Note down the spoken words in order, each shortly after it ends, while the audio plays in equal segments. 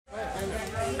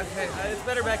Okay, it's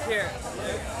better back here.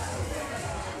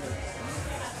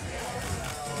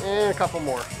 And a couple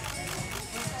more.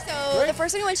 So the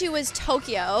first one we went to was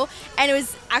Tokyo, and it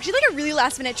was actually like a really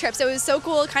last minute trip. So it was so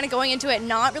cool kind of going into it,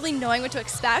 not really knowing what to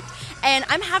expect. And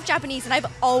I'm half Japanese and I've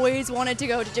always wanted to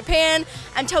go to Japan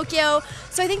and Tokyo.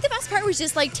 So I think the best part was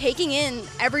just like taking in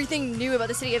everything new about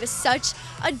the city. It was such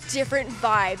a different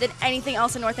vibe than anything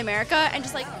else in North America. And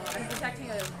just like, I'm protecting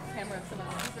a camera of someone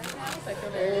else right now, so I feel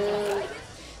very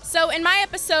So in my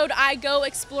episode, I go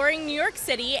exploring New York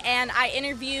City and I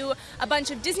interview a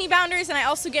bunch of Disney founders, and I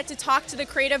also get to talk to the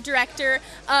creative director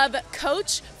of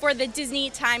Coach for the Disney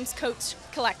Times Coach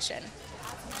collection.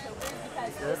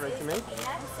 Good, right to me.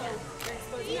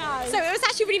 So it was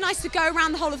actually really nice to go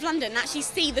around the whole of London and actually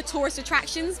see the tourist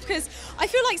attractions, because I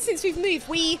feel like since we've moved,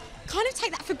 we kind of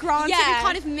take that for granted and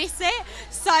kind of miss it.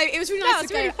 So it was really nice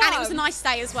to go, and it was a nice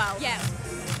day as well. Yeah.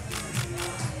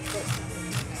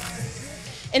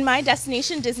 In my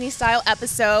Destination Disney Style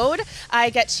episode, I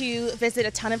get to visit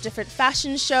a ton of different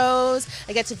fashion shows.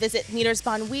 I get to visit Meters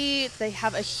Bon Nuit. They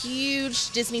have a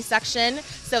huge Disney section,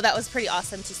 so that was pretty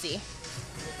awesome to see.